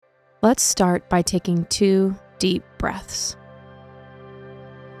Let's start by taking 2 deep breaths.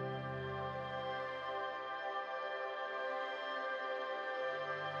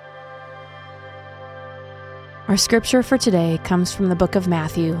 Our scripture for today comes from the book of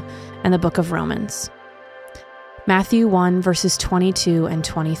Matthew and the book of Romans. Matthew 1, verses 22 and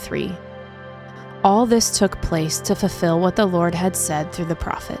 23. All this took place to fulfill what the Lord had said through the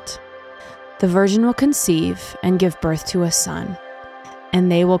prophet. The virgin will conceive and give birth to a son, and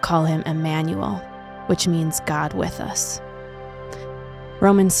they will call him Emmanuel, which means God with us.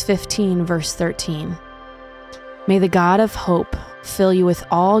 Romans 15, verse 13. May the God of hope fill you with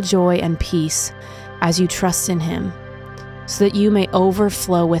all joy and peace as you trust in him, so that you may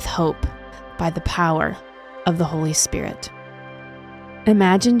overflow with hope by the power of the Holy Spirit.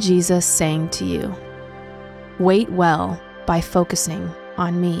 Imagine Jesus saying to you, "Wait well by focusing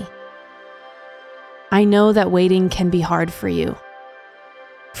on me." I know that waiting can be hard for you.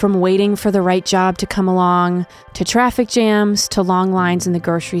 From waiting for the right job to come along, to traffic jams, to long lines in the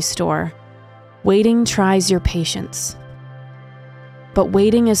grocery store, waiting tries your patience. But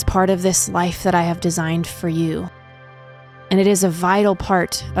waiting is part of this life that I have designed for you, and it is a vital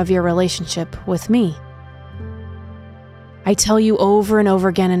part of your relationship with me. I tell you over and over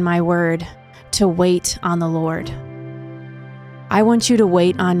again in my word to wait on the Lord. I want you to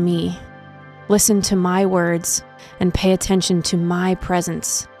wait on me, listen to my words, and pay attention to my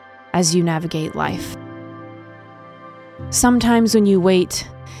presence as you navigate life. Sometimes when you wait,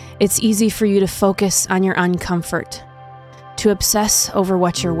 it's easy for you to focus on your uncomfort, to obsess over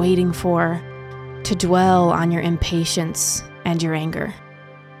what you're waiting for, to dwell on your impatience and your anger.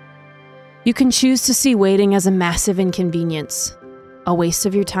 You can choose to see waiting as a massive inconvenience, a waste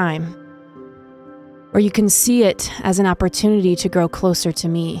of your time, or you can see it as an opportunity to grow closer to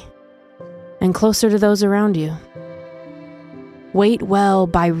me and closer to those around you. Wait well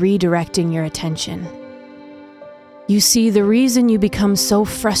by redirecting your attention. You see, the reason you become so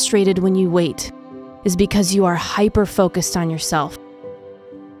frustrated when you wait is because you are hyper-focused on yourself.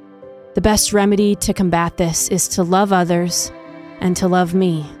 The best remedy to combat this is to love others and to love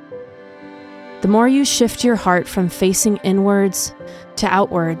me. The more you shift your heart from facing inwards to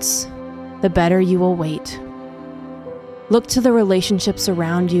outwards, the better you will wait. Look to the relationships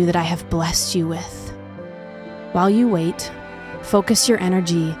around you that I have blessed you with. While you wait, focus your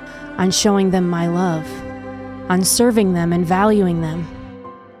energy on showing them my love, on serving them and valuing them.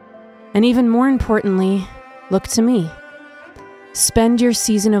 And even more importantly, look to me. Spend your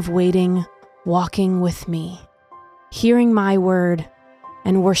season of waiting walking with me, hearing my word,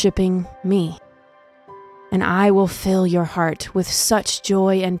 and worshiping me. And I will fill your heart with such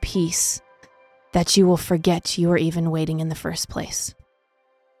joy and peace that you will forget you were even waiting in the first place.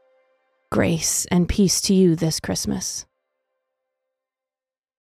 Grace and peace to you this Christmas.